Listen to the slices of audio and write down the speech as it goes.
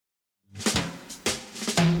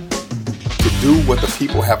do what the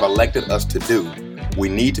people have elected us to do, we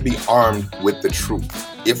need to be armed with the truth.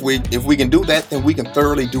 If we can do that, then we can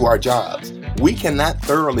thoroughly do our jobs. We cannot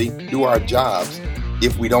thoroughly do our jobs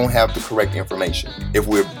if we don't have the correct information. If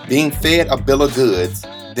we're being fed a bill of goods,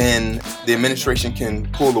 then the administration can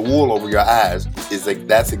pull the wool over your eyes.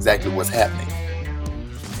 That's exactly what's happening.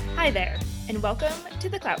 Hi there, and welcome to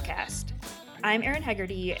the Cloutcast. I'm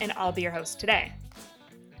ErinHegarty, and I'll be your host today.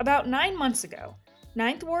 About 9 months ago,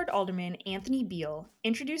 9th Ward Alderman Anthony Beale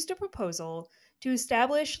introduced a proposal to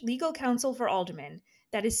establish legal counsel for aldermen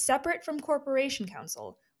that is separate from corporation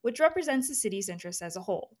counsel, which represents the city's interests as a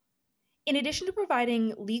whole. In addition to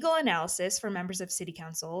providing legal analysis for members of city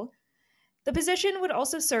council, the position would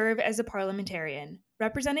also serve as a parliamentarian,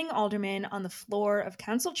 representing aldermen on the floor of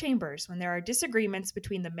council chambers when there are disagreements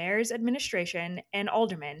between the mayor's administration and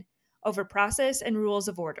aldermen over process and rules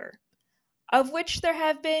of order, of which there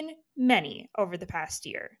have been many over the past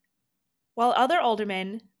year. While other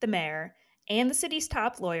aldermen, the mayor, and the city's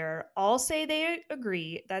top lawyer all say they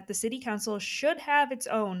agree that the city council should have its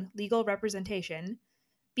own legal representation,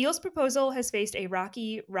 Beale's proposal has faced a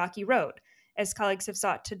rocky road, as colleagues have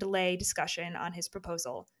sought to delay discussion on his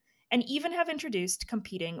proposal, and even have introduced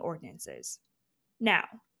competing ordinances. Now,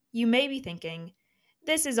 you may be thinking,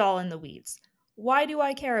 this is all in the weeds. Why do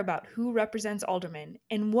I care about who represents aldermen,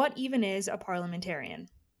 and what even is a parliamentarian?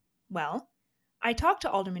 Well, I talked to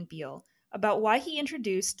Alderman Beale about why he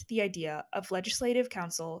introduced the idea of legislative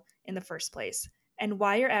counsel in the first place, and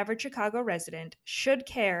why your average Chicago resident should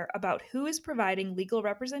care about who is providing legal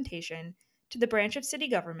representation to the branch of city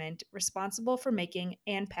government responsible for making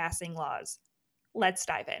and passing laws. Let's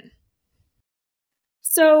dive in.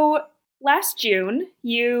 So, last June,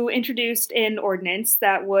 you introduced an ordinance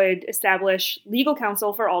that would establish legal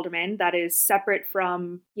counsel for aldermen that is separate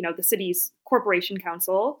from, the city's corporation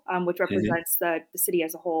council, which represents the city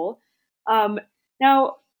as a whole.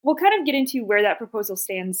 Now, we'll kind of get into where that proposal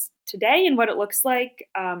stands today and what it looks like,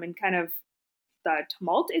 and kind of the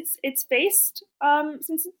tumult it's faced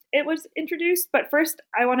since it was introduced. But first,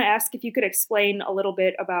 I want to ask if you could explain a little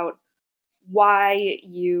bit about why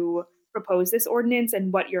you propose this ordinance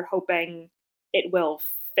and what you're hoping it will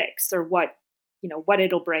fix, or what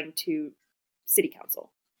it'll bring to city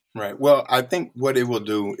council. Right. Well, I think what it will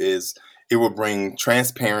do is it will bring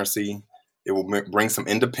transparency. It will bring some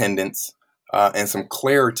independence and some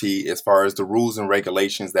clarity as far as the rules and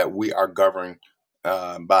regulations that we are governed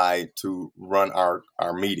by to run our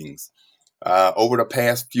meetings. Over the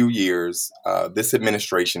past few years, this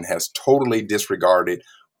administration has totally disregarded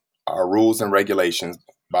our rules and regulations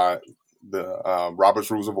by the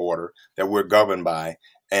Robert's Rules of Order that we're governed by,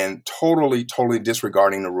 and totally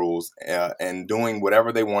disregarding the rules and doing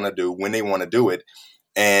whatever they want to do when they want to do it.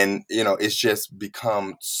 And, it's just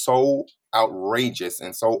become so outrageous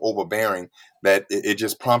and so overbearing that it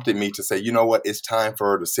just prompted me to say, you know what, it's time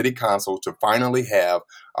for the city council to finally have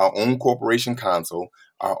our own corporation counsel,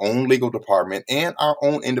 our own legal department, and our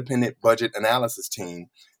own independent budget analysis team.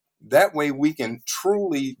 That way we can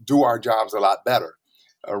truly do our jobs a lot better.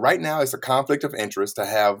 Right now, it's a conflict of interest to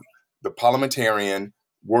have the parliamentarian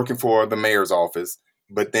working for the mayor's office,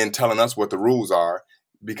 but then telling us what the rules are,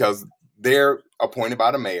 because they're appointed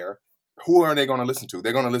by the mayor. Who are they going to listen to?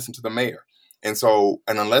 They're going to listen to the mayor. And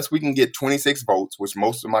unless we can get 26 votes, which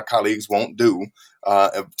most of my colleagues won't do,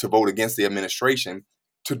 to vote against the administration,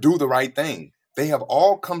 to do the right thing, they have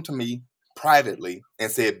all come to me privately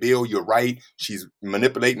and said, Bill, you're right. She's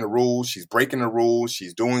manipulating the rules. She's breaking the rules.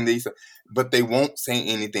 She's doing these, but they won't say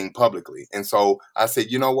anything publicly. And so I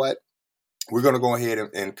said, you know what? We're going to go ahead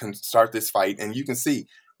and start this fight. And you can see,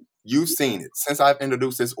 you've seen it. Since I've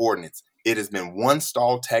introduced this ordinance, it has been one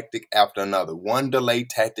stall tactic after another, one delay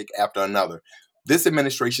tactic after another. This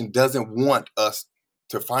administration doesn't want us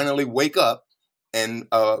to finally wake up and,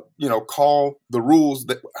 call the rules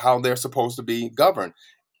how they're supposed to be governed,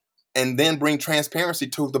 and then bring transparency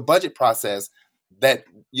to the budget process that,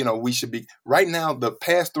 we should be. Right now, the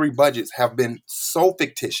past 3 budgets have been so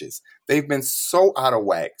fictitious. They've been so out of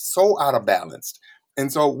whack, so out of balance. And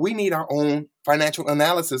so we need our own financial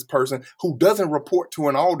analysis person who doesn't report to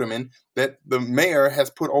an alderman that the mayor has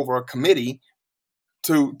put over a committee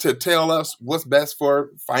to tell us what's best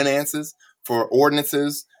for finances, for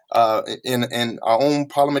ordinances, and our own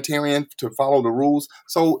parliamentarian to follow the rules.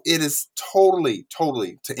 So it is totally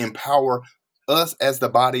to empower us as the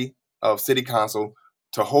body of city council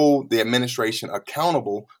to hold the administration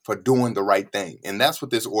accountable for doing the right thing. And that's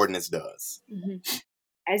what this ordinance does. Mm-hmm.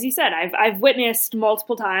 As you said, I've witnessed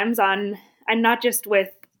multiple times and not just with,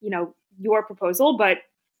 your proposal, but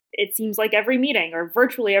it seems like every meeting, or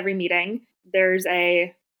virtually every meeting, there's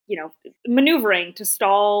a, maneuvering to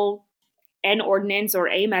stall an ordinance or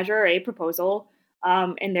a measure, a proposal,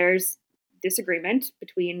 and there's disagreement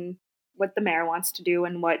between what the mayor wants to do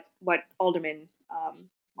and what aldermen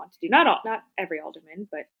want to do. Not every alderman,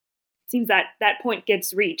 but it seems that that point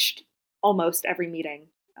gets reached almost every meeting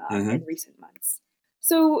in recent months.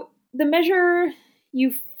 So the measure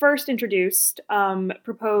you first introduced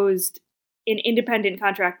proposed an independent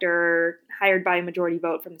contractor hired by a majority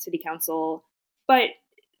vote from the city council. But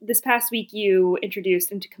this past week, you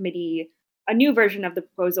introduced into committee a new version of the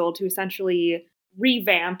proposal to essentially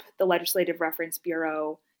revamp the Legislative Reference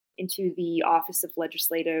Bureau into the Office of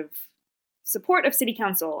Legislative Support of City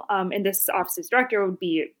Council. And this office's director would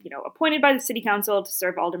be, appointed by the city council to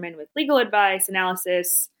serve aldermen with legal advice,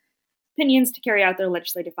 analysis, opinions to carry out their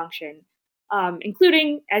legislative function.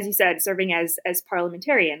 Including, as you said, serving as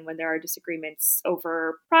parliamentarian when there are disagreements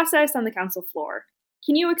over process on the council floor.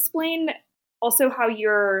 Can you explain also how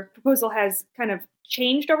your proposal has kind of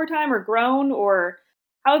changed over time or grown, or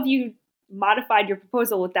how have you modified your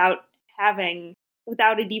proposal without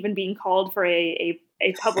it even being called for a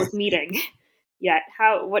public meeting yet?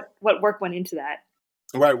 What work went into that?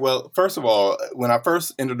 Right. Well, first of all, when I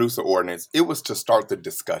first introduced the ordinance, it was to start the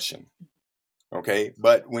discussion. Okay.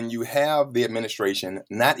 But when you have the administration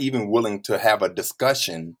not even willing to have a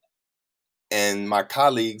discussion and my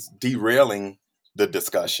colleagues derailing the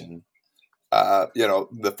discussion,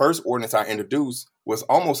 the first ordinance I introduced was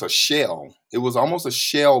almost a shell. It was almost a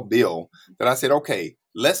shell bill that I said, okay,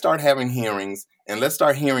 let's start having hearings and let's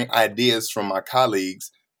start hearing ideas from my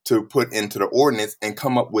colleagues to put into the ordinance and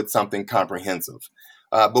come up with something comprehensive.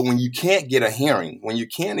 But when you can't get a hearing, when you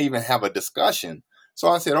can't even have a discussion, so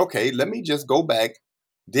I said, okay, let me just go back,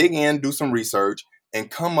 dig in, do some research, and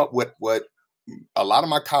come up with what a lot of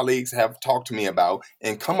my colleagues have talked to me about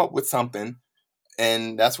and come up with something.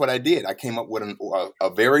 And that's what I did. I came up with a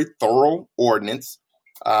very thorough ordinance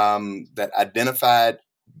that identified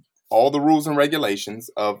all the rules and regulations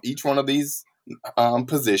of each one of these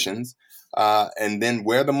positions, and then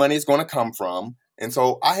where the money is going to come from. And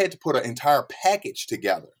so I had to put an entire package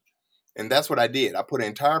together. And that's what I did. I put an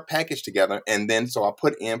entire package together. And then so I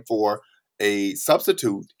put in for a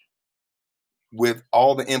substitute with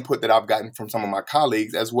all the input that I've gotten from some of my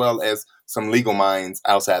colleagues, as well as some legal minds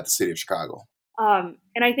outside the city of Chicago. And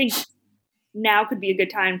I think now could be a good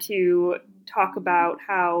time to talk about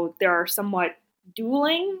how there are somewhat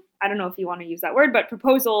dueling, I don't know if you want to use that word, but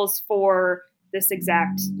proposals for this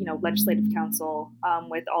exact, legislative council,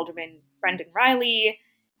 with Alderman Brendan Riley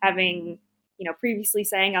having, previously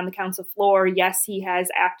saying on the council floor, yes, he has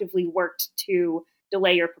actively worked to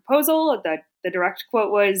delay your proposal. The direct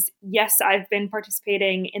quote was, yes, I've been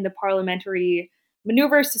participating in the parliamentary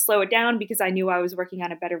maneuvers to slow it down because I knew I was working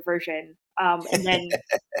on a better version. And then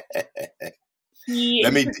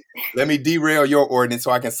let me derail your ordinance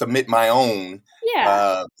so I can submit my own.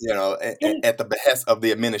 Yeah. At the behest of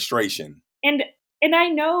the administration. And I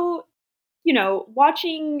know,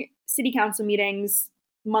 watching city council meetings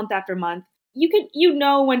month after month, you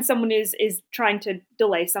know when someone is trying to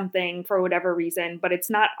delay something for whatever reason, but it's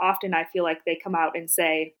not often I feel like they come out and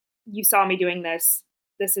say, you saw me doing this.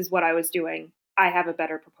 This is what I was doing. I have a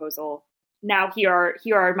better proposal. Now here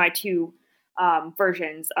are my two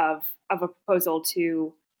versions of a proposal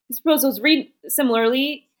to this proposals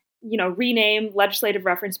similarly, rename Legislative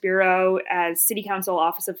Reference Bureau as City Council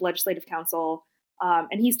Office of Legislative Council.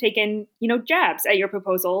 And he's taken, jabs at your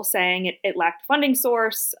proposal, saying it lacked funding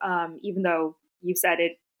source, even though you said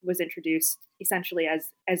it was introduced essentially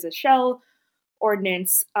as a shell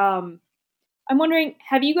ordinance. I'm wondering,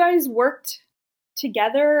 have you guys worked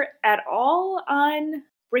together at all on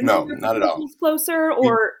bringing the proposals closer,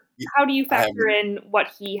 or how do you factor in what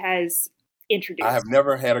he has introduced? I have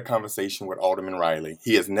never had a conversation with Alderman Riley.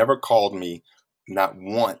 He has never called me, not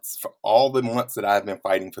once, for all the months that I've been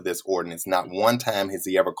fighting for this ordinance. Not one time has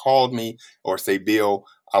he ever called me or say, Bill,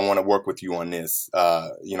 I want to work with you on this.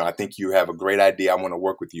 I think you have a great idea. I want to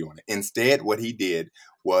work with you on it. Instead, what he did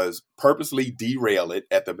was purposely derail it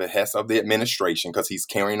at the behest of the administration because he's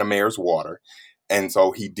carrying the mayor's water. And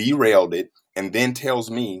so he derailed it and then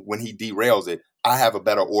tells me when he derails it, I have a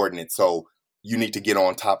better ordinance. So you need to get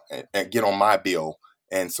on top and get on my bill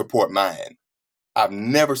and support mine. I've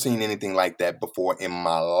never seen anything like that before in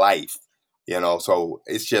my life, so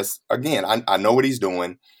it's just, again, I know what he's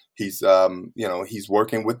doing. He's, he's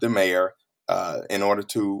working with the mayor in order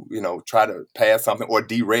to, try to pass something or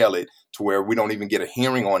derail it to where we don't even get a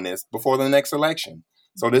hearing on this before the next election.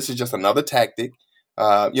 So this is just another tactic,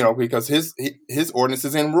 because his ordinance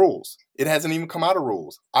is in rules. It hasn't even come out of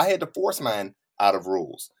rules. I had to force mine out of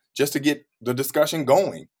rules just to get the discussion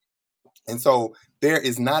going. And so there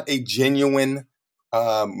is not a genuine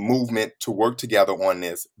movement to work together on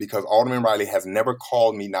this, because Alderman Riley has never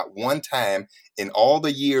called me, not one time in all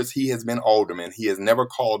the years he has been alderman. He has never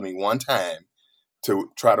called me one time to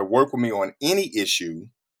try to work with me on any issue.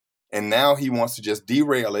 And now he wants to just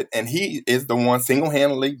derail it. And he is the one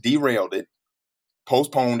single-handedly derailed it,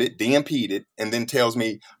 postponed it, DMP'd it, and then tells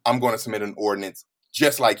me I'm going to submit an ordinance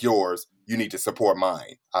just like yours. You need to support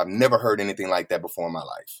mine. I've never heard anything like that before in my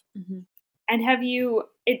life. Mm-hmm. And have you,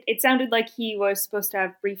 it sounded like he was supposed to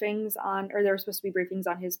have briefings on, or there were supposed to be briefings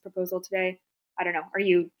on his proposal today. I don't know. Are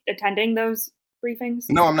you attending those briefings?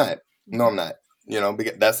 No, I'm not. No, I'm not.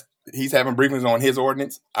 Because he's having briefings on his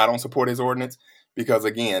ordinance. I don't support his ordinance because,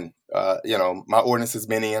 again, my ordinance has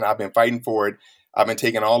been in. I've been fighting for it. I've been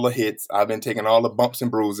taking all the hits. I've been taking all the bumps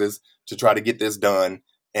and bruises to try to get this done.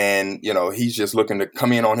 And, he's just looking to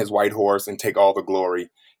come in on his white horse and take all the glory.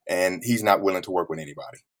 And he's not willing to work with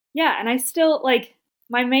anybody. Yeah. And I still,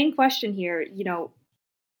 my main question here,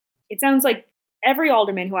 it sounds like every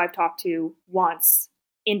alderman who I've talked to wants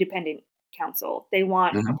independent counsel. They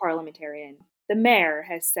want a parliamentarian. The mayor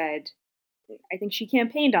has said, I think she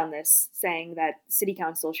campaigned on this, saying that city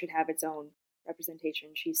council should have its own representation.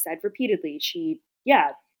 She said repeatedly,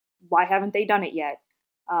 why haven't they done it yet?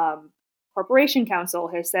 Corporation council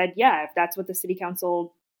has said, if that's what the city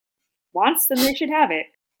council wants, then they should have it.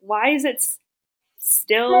 Why is it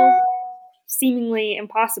still seemingly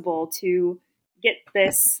impossible to get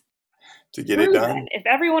this to get it done? If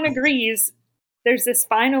everyone agrees there's this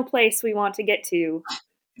final place we want to get to,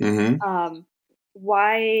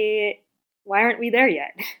 why aren't we there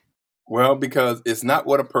yet? Well, because it's not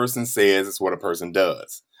what a person says, it's what a person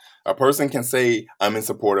does. A person can say, I'm in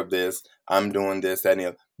support of this, I'm doing this, that, and the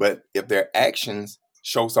other. But if their actions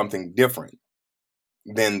show something different,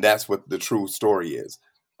 then that's what the true story is.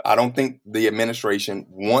 I don't think the administration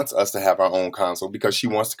wants us to have our own council because she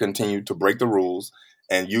wants to continue to break the rules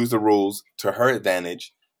and use the rules to her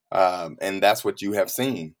advantage. And that's what you have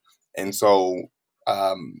seen. And so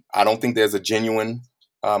I don't think there's a genuine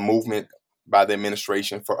movement by the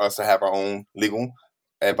administration for us to have our own legal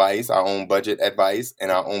advice, our own budget advice,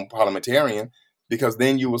 and our own parliamentarian, because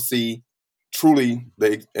then you will see truly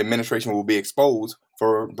the administration will be exposed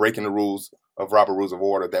for breaking the rules of Robert Rules of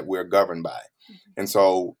Order that we're governed by. And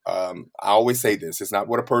so I always say this, it's not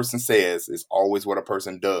what a person says, it's always what a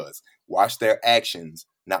person does. Watch their actions,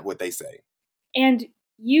 not what they say. And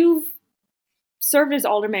you've served as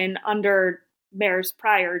alderman under mayors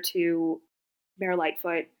prior to Mayor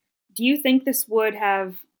Lightfoot. Do you think this would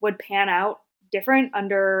pan out different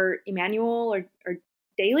under Emanuel or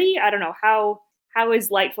Daley? I don't know. How is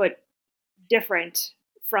Lightfoot different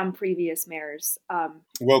from previous mayors?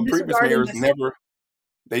 Previous mayors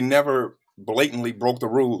never blatantly broke the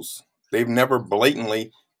rules. They've never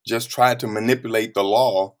blatantly just tried to manipulate the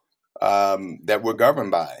law that we're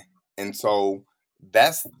governed by. And so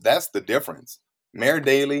that's the difference. Mayor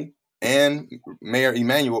Daley and Mayor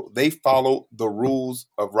Emanuel, they followed the rules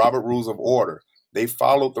of Robert Rules of Order. They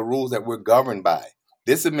followed the rules that we're governed by.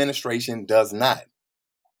 This administration does not.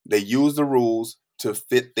 They use the rules to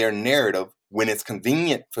fit their narrative when it's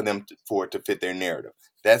convenient for them for it to fit their narrative.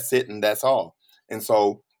 That's it, and that's all. And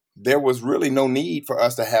so there was really no need for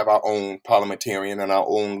us to have our own parliamentarian and our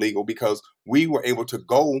own legal, because we were able to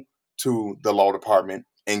go to the law department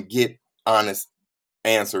and get honest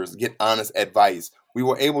answers, get honest advice. We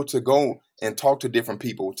were able to go and talk to different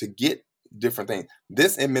people to get different things.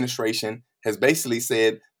 This administration has basically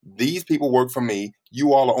said, these people work for me,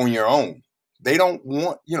 you all are on your own. They don't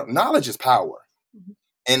want, knowledge is power. Mm-hmm.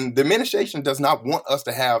 And the administration does not want us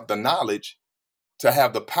to have the knowledge, to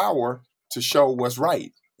have the power to show what's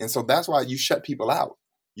right. And so that's why you shut people out.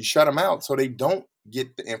 You shut them out so they don't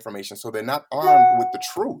get the information, so they're not armed with the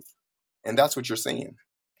truth. And that's what you're seeing.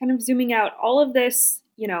 Kind of zooming out, all of this,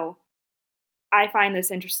 I find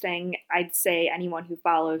this interesting. I'd say anyone who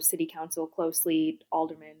follows city council closely,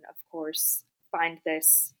 aldermen, of course, find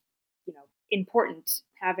this, important,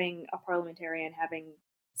 having a parliamentarian, having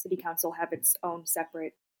city council have its own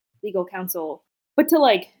separate legal counsel. But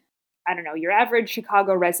to your average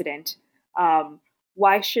Chicago resident,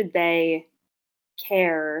 why should they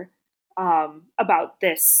care about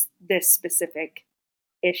this specific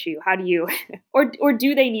issue? How do you, or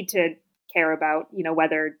do they need to care about,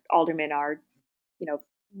 whether aldermen are,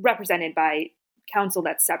 represented by council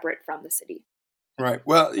that's separate from the city? Right.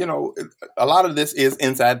 Well, a lot of this is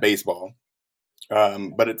inside baseball.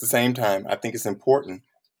 But at the same time, I think it's important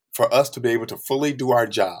for us to be able to fully do our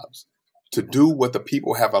jobs, to do what the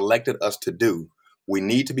people have elected us to do. We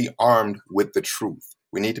need to be armed with the truth.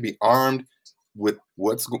 We need to be armed with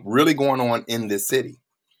what's really going on in this city.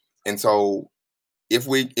 And so If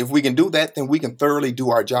we can do that, then we can thoroughly do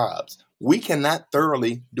our jobs. We cannot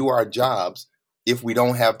thoroughly do our jobs if we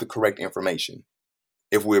don't have the correct information.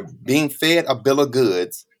 If we're being fed a bill of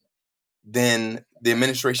goods, then the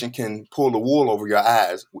administration can pull the wool over your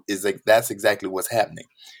eyes. That's exactly what's happening.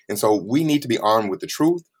 And so we need to be armed with the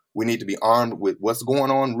truth. We need to be armed with what's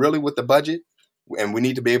going on really with the budget. And we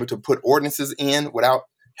need to be able to put ordinances in without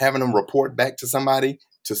having them report back to somebody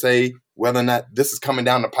to say whether or not this is coming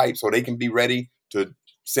down the pipe so they can be ready to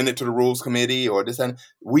send it to the rules committee or this. And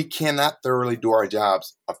we cannot thoroughly do our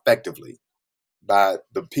jobs effectively by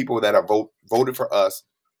the people that are voted for us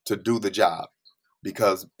to do the job,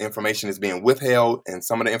 because information is being withheld and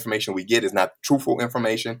some of the information we get is not truthful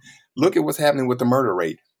information. Look at what's happening with the murder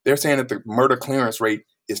rate. They're saying that the murder clearance rate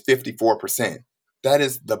is 54%. That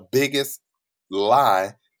is the biggest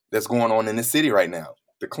lie that's going on in the city right now.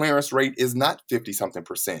 The clearance rate is not 50 something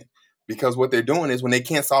percent, because what they're doing is when they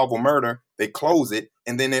can't solve a murder, they close it.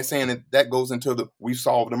 And then they're saying that goes into we've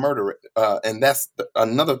solved the murder. And that's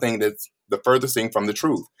another thing that's the furthest thing from the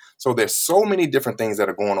truth. So there's so many different things that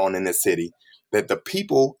are going on in this city that the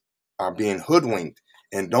people are being hoodwinked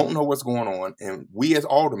and don't know what's going on. And we as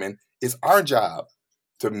aldermen, it's our job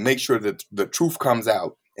to make sure that the truth comes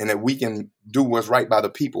out and that we can do what's right by the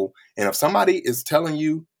people. And if somebody is telling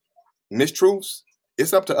you mistruths,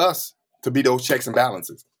 it's up to us to be those checks and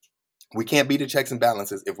balances. We can't be the checks and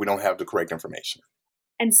balances if we don't have the correct information.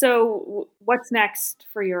 And so what's next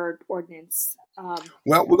for your ordinance?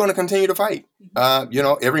 Well, we're going to continue to fight.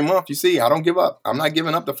 Every month, you see, I don't give up. I'm not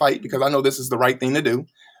giving up the fight because I know this is the right thing to do.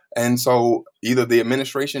 And so either the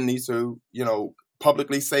administration needs to,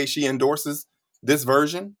 publicly say she endorses this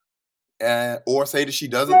version or say that she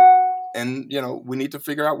doesn't. And, we need to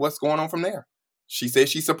figure out what's going on from there. She says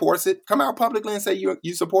she supports it. Come out publicly and say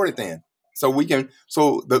you support it then. So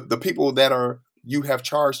the people that you have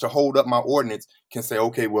charged to hold up my ordinance can say,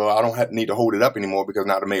 okay, well, I don't need to hold it up anymore because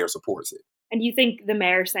now the mayor supports it. And you think the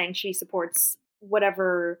mayor saying she supports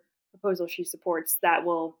whatever proposal she supports,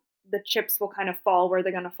 the chips will kind of fall where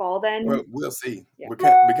they're going to fall then? Well, we'll see. Yeah.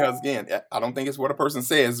 Because again, I don't think it's what a person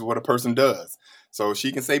says, it's what a person does. So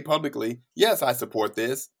she can say publicly, yes, I support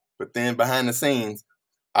this. But then behind the scenes,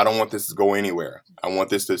 I don't want this to go anywhere. I want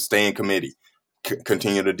this to stay in committee,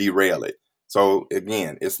 continue to derail it. So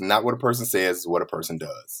again, it's not what a person says, it's what a person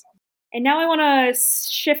does. And now I want to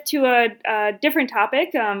shift to a different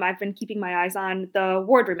topic. I've been keeping my eyes on the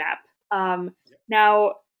ward remap.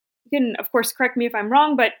 Now, you can, of course, correct me if I'm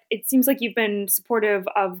wrong, but it seems like you've been supportive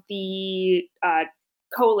of the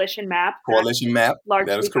coalition map. Coalition map,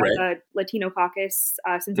 largely that is correct. By the Latino caucus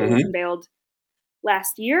since it was unveiled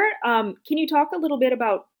last year. Can you talk a little bit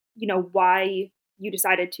about, why you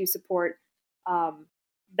decided to support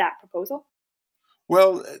that proposal?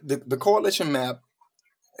 Well, the coalition map,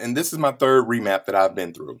 and this is my third remap that I've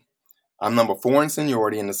been through. I'm number 4 in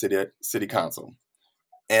seniority in the city council.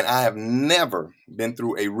 And I have never been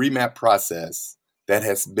through a remap process that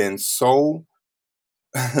has been so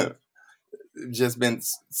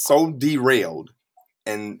derailed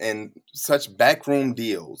and such backroom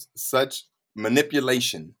deals, such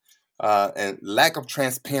manipulation, and lack of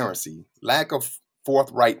transparency, lack of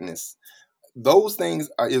forthrightness. Those things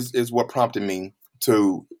is what prompted me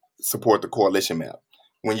to support the coalition map.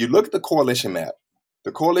 When you look at the coalition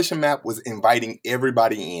map was inviting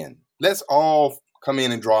everybody in. Let's all come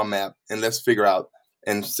in and draw a map and let's figure out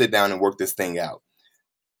and sit down and work this thing out.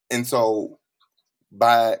 And so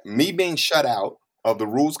by me being shut out of the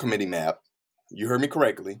rules committee map, you heard me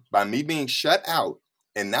correctly, by me being shut out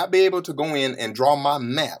and not be able to go in and draw my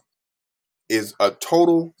map is a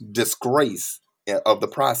total disgrace of the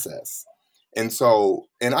process. And so,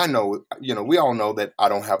 and I know, we all know that I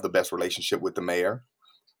don't have the best relationship with the mayor.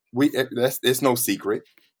 It's no secret.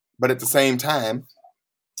 But at the same time,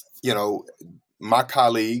 my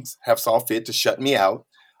colleagues have saw fit to shut me out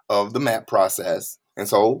of the map process. And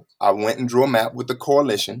so I went and drew a map with the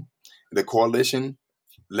coalition. The coalition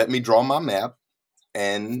let me draw my map.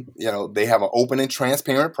 And, they have an open and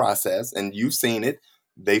transparent process. And you've seen it.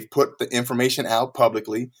 They've put the information out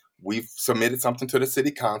publicly. We've submitted something to the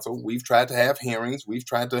city council. We've tried to have hearings. We've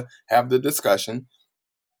tried to have the discussion.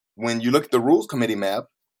 When you look at the rules committee map,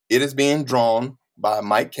 it is being drawn by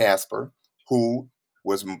Mike Casper, who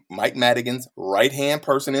was Mike Madigan's right-hand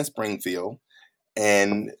person in Springfield.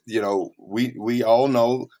 And, we all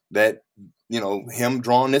know that, him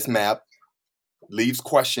drawing this map leaves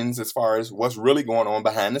questions as far as what's really going on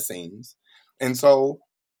behind the scenes. And so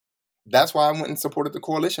that's why I went and supported the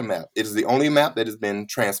coalition map. It is the only map that has been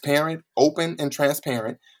transparent, open and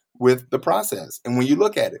transparent with the process. And when you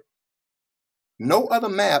look at it, no other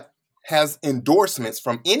map has endorsements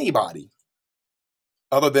from anybody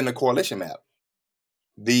other than the coalition map.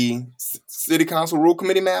 The city council rule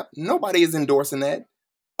committee map, nobody is endorsing that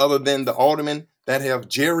other than the aldermen that have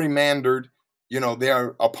gerrymandered,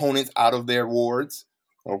 their opponents out of their wards.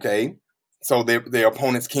 Okay. So their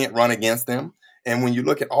opponents can't run against them. And when you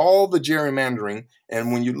look at all the gerrymandering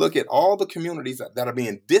and when you look at all the communities that are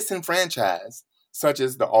being disenfranchised, such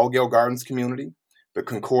as the Allgale Gardens community, the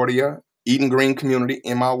Concordia, Eden Green community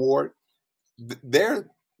in my ward, they're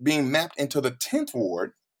being mapped into the 10th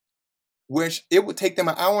ward, which it would take them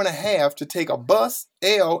an hour and a half to take a bus,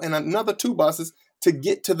 L, and another 2 buses to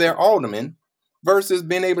get to their alderman versus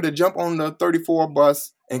being able to jump on the 34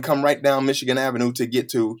 bus and come right down Michigan Avenue to get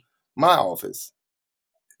to my office.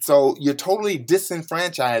 So you're totally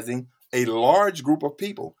disenfranchising a large group of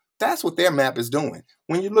people. That's what their map is doing.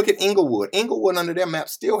 When you look at Inglewood under their map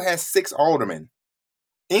still has 6 aldermen.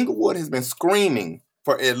 Inglewood has been screaming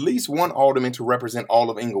for at least 1 alderman to represent all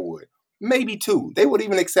of Inglewood. Maybe 2. They would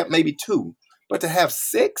even accept maybe 2. But to have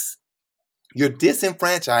 6, you're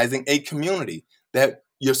disenfranchising a community, that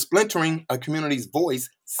you're splintering a community's voice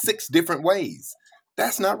 6 different ways.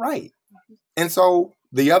 That's not right. And so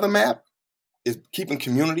the other map is keeping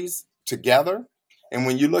communities together. And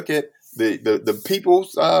when you look at the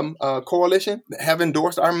People's Coalition that have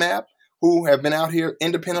endorsed our map, who have been out here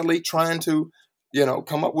independently trying to,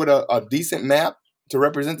 come up with a decent map to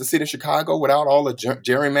represent the city of Chicago without all the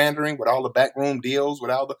gerrymandering, with all the backroom deals,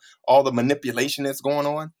 with all the manipulation that's going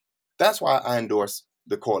on. That's why I endorse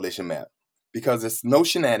the coalition map, because it's no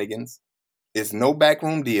shenanigans, it's no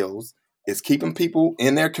backroom deals, it's keeping people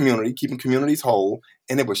in their community, keeping communities whole,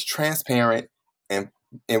 and it was transparent and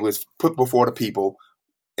it was put before the people.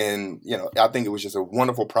 And, I think it was just a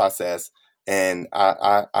wonderful process, and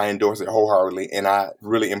I endorse it wholeheartedly. And I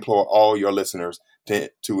really implore all your listeners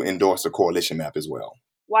to endorse the coalition map as well.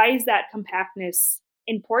 Why is that compactness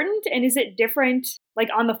important? And is it different, like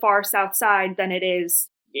on the far south side, than it is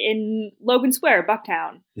in Logan Square,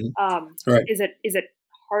 Bucktown? Right. Is it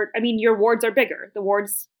hard? I mean, your wards are bigger.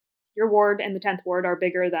 Your ward and the 10th ward are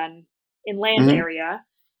bigger than in land area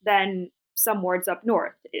than some wards up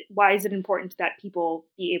north. Why is it important that people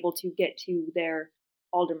be able to get to their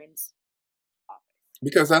alderman's office?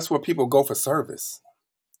 Because that's where people go for service.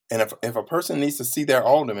 And if a person needs to see their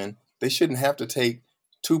alderman, they shouldn't have to take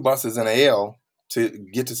 2 buses and a L to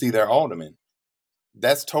get to see their alderman.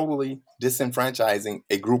 That's totally disenfranchising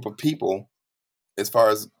a group of people as far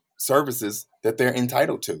as services that they're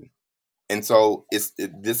entitled to. And so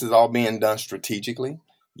this is all being done strategically.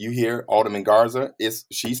 You hear Alderman Garza,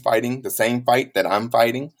 she's fighting the same fight that I'm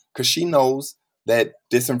fighting, because she knows that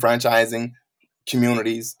disenfranchising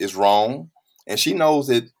communities is wrong. And she knows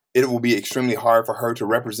that it will be extremely hard for her to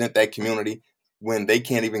represent that community when they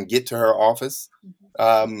can't even get to her office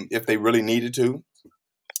if they really needed to.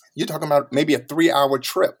 You're talking about maybe a 3-hour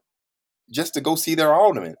trip just to go see their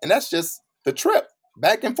alderman. And that's just the trip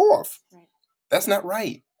back and forth. Right. That's not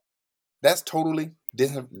right. That's totally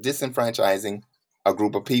disenfranchising a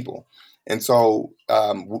group of people. And so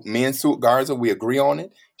me and Sue Garza, we agree on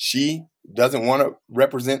it. She doesn't want to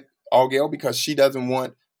represent Allgale because she doesn't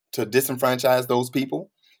want to disenfranchise those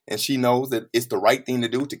people. And she knows that it's the right thing to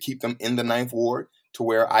do to keep them in the 9th ward to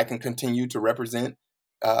where I can continue to represent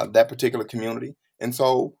that particular community. And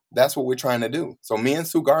so that's what we're trying to do. So me and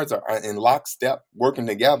Sue Garza are in lockstep working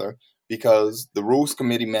together, because the Rules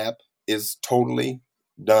Committee map is totally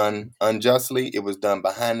done unjustly. It was done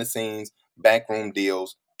behind the scenes, backroom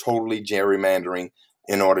deals, totally gerrymandering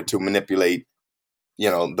in order to manipulate,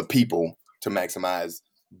 the people to maximize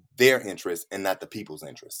their interests and not the people's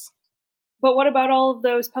interests. But what about all of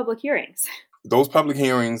those public hearings? Those public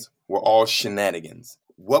hearings were all shenanigans.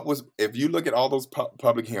 If you look at all those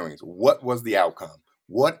public hearings, what was the outcome?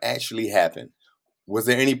 What actually happened? Was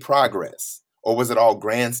there any progress? Or was it all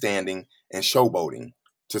grandstanding and showboating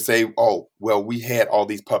to say, oh, well, we had all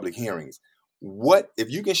these public hearings? What,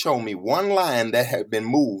 if you can show me one line that had been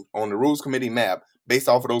moved on the Rules Committee map based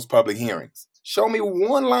off of those public hearings? Show me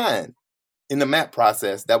one line in the map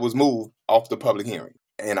process that was moved off the public hearing.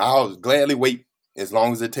 And I'll gladly wait as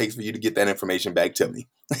long as it takes for you to get that information back to me.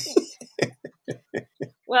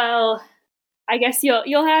 Well, I guess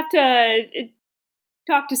you'll have to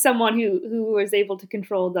talk to someone who was able to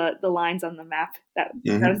control the lines on the map. That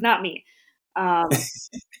was not me.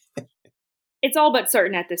 It's all but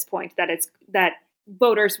certain at this point that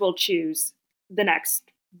voters will choose the next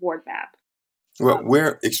ward map. Well,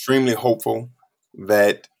 we're extremely hopeful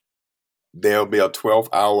that there'll be a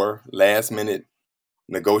 12-hour last-minute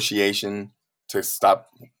negotiation to stop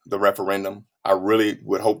the referendum. I really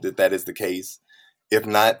would hope that is the case. If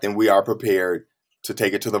not, then we are prepared to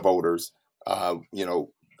take it to the voters.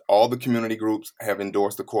 All the community groups have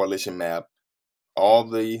endorsed the coalition map. All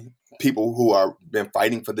the people who are been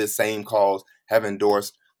fighting for this same cause have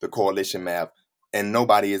endorsed the coalition map, and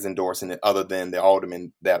nobody is endorsing it other than the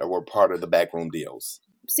aldermen that were part of the backroom deals.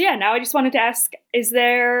 So yeah, now I just wanted to ask,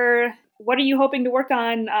 what are you hoping to work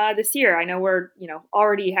on this year? I know we're,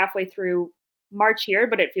 already halfway through March here,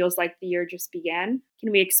 but it feels like the year just began.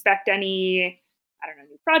 Can we expect any,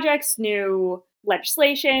 new projects, new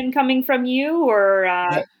legislation coming from you, or?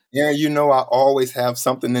 Yeah, I always have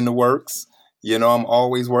something in the works. I'm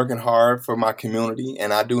always working hard for my community,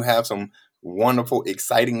 and I do have some wonderful,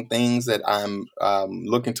 exciting things that I'm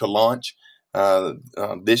looking to launch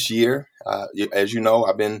this year. As you know,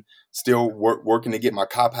 I've been still working to get my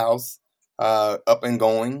cop house up and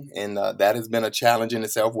going, and that has been a challenge in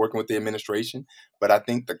itself, working with the administration. But I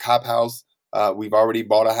think the cop house, we've already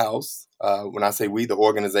bought a house. When I say we, the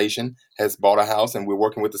organization has bought a house, and we're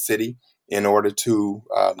working with the city in order to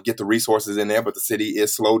get the resources in there, but the city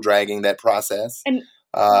is slow dragging that process. And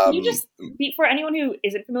can you just, for anyone who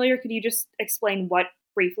isn't familiar, could you just explain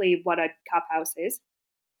briefly what a cop house is?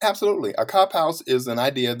 Absolutely. A cop house is an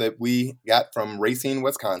idea that we got from Racine,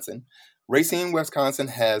 Wisconsin. Racine, Wisconsin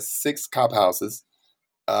has 6 cop houses,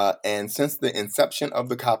 and since the inception of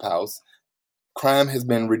the cop house, crime has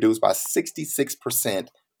been reduced by 66%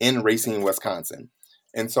 in Racine, Wisconsin.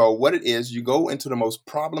 And so what it is, you go into the most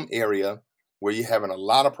problem area where you're having a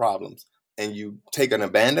lot of problems, and you take an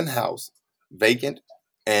abandoned house, vacant,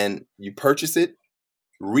 and you purchase it,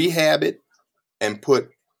 rehab it, and put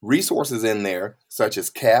resources in there, such as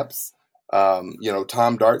CAPS.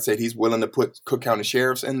 Tom Dart said he's willing to put Cook County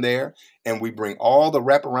Sheriffs in there, and we bring all the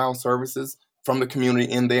wraparound services from the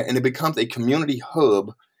community in there, and it becomes a community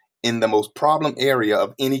hub in the most problem area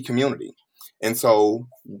of any community. And so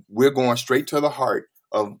we're going straight to the heart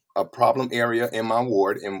of a problem area in my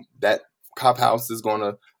ward, and that cop house is going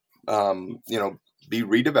to, be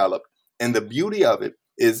redeveloped. And the beauty of it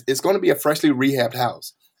is it's going to be a freshly rehabbed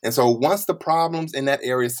house. And so once the problems in that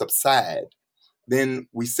area subside, then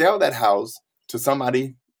we sell that house to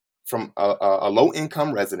somebody from a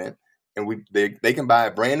low-income resident, and they can buy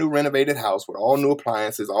a brand new renovated house with all new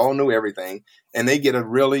appliances, all new everything, and they get a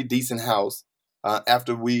really decent house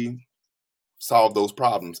after we solve those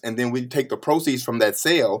problems. And then we take the proceeds from that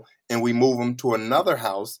sale and we move them to another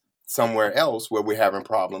house somewhere else where we're having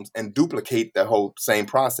problems and duplicate the whole same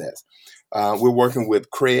process. We're working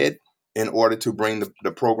with CRED in order to bring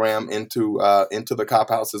the program into the cop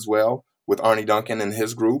house as well, with Arnie Duncan and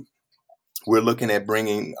his group. We're looking at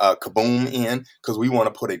bringing Kaboom in because we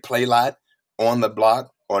want to put a play lot on the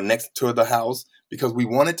block or next to the house, because we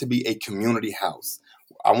want it to be a community house.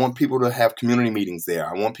 I want people to have community meetings there.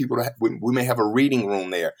 I want people to we may have a reading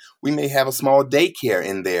room there. We may have a small daycare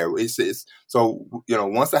in there. So,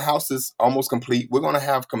 once the house is almost complete, we're going to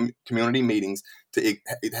have community meetings to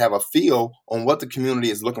have a feel on what the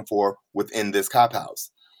community is looking for within this cop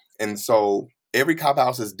house. And so every cop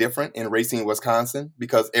house is different in Racine, Wisconsin,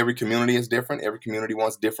 because every community is different. Every community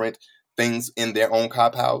wants different things in their own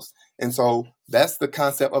cop house. And so that's the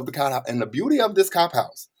concept of the cop house. And the beauty of this cop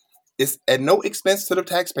house, it's at no expense to the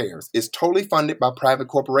taxpayers. It's totally funded by private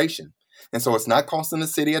corporation. And so it's not costing the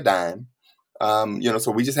city a dime.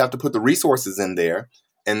 So we just have to put the resources in there.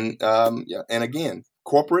 And again,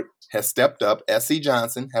 corporate has stepped up. SC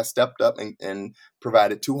Johnson has stepped up and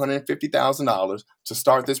provided $250,000 to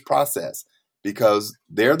start this process, because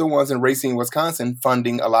they're the ones in Racine, Wisconsin,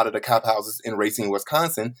 funding a lot of the cop houses in Racine,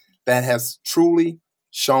 Wisconsin, that has truly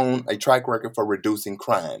shown a track record for reducing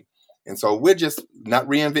crime. And so we're just not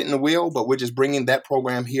reinventing the wheel, but we're just bringing that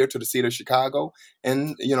program here to the city of Chicago.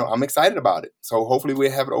 And, I'm excited about it. So hopefully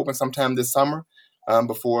we'll have it open sometime this summer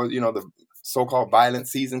before, the so-called violent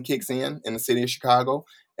season kicks in the city of Chicago.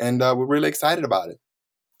 And we're really excited about it.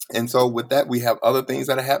 And so with that, we have other things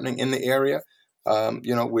that are happening in the area.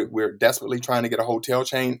 We're desperately trying to get a hotel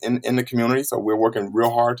chain in the community. So we're working real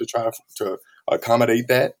hard to try to accommodate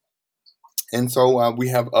that. And so we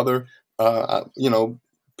have other,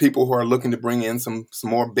 people who are looking to bring in some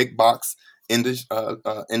more big box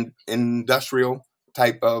industrial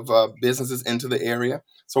type of businesses into the area.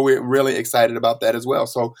 So we're really excited about that as well.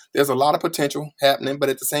 So there's a lot of potential happening, but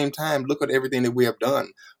at the same time, look at everything that we have done.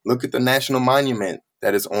 Look at the National Monument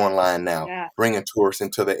that is online now, bringing tourists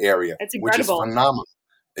into the area, which is phenomenal.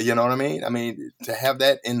 You know what I mean? I mean, to have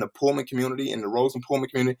that in the Pullman community, in the Rosen Pullman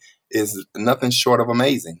community, is nothing short of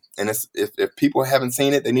amazing. And if people haven't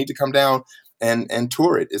seen it, they need to come down and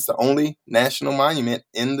tour it. It's the only national monument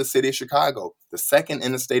in the city of Chicago, the second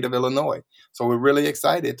in the state of Illinois. So we're really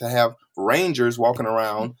excited to have rangers walking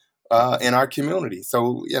around in our community.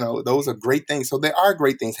 So, those are great things. So there are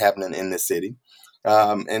great things happening in this city.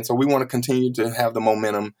 And so we want to continue to have the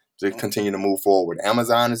momentum to continue to move forward.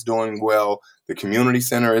 Amazon is doing well. The community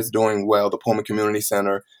center is doing well. The Pullman Community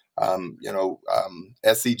Center.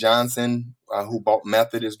 S.C. Johnson, who bought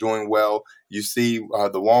Method, is doing well. You see,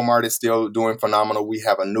 the Walmart is still doing phenomenal. We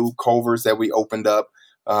have a new Culver's that we opened up,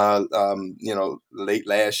 late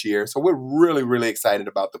last year. So we're really, really excited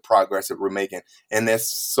about the progress that we're making. And there's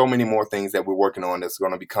so many more things that we're working on that's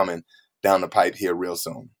going to be coming down the pipe here real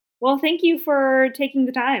soon. Well, thank you for taking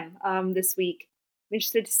the time this week. I'm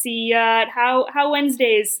interested to see how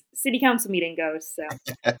Wednesday's city council meeting goes. So,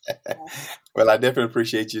 Well, I definitely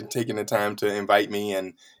appreciate you taking the time to invite me,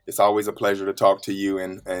 and it's always a pleasure to talk to you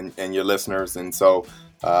and your listeners. And so,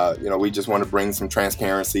 we just want to bring some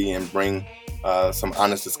transparency and bring some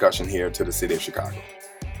honest discussion here to the city of Chicago.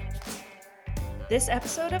 This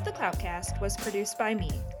episode of the Cloutcast was produced by me,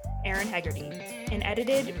 ErinHegarty, and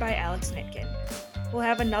edited by Alex Nitkin. We'll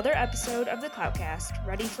have another episode of the Cloutcast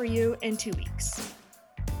ready for you in 2 weeks.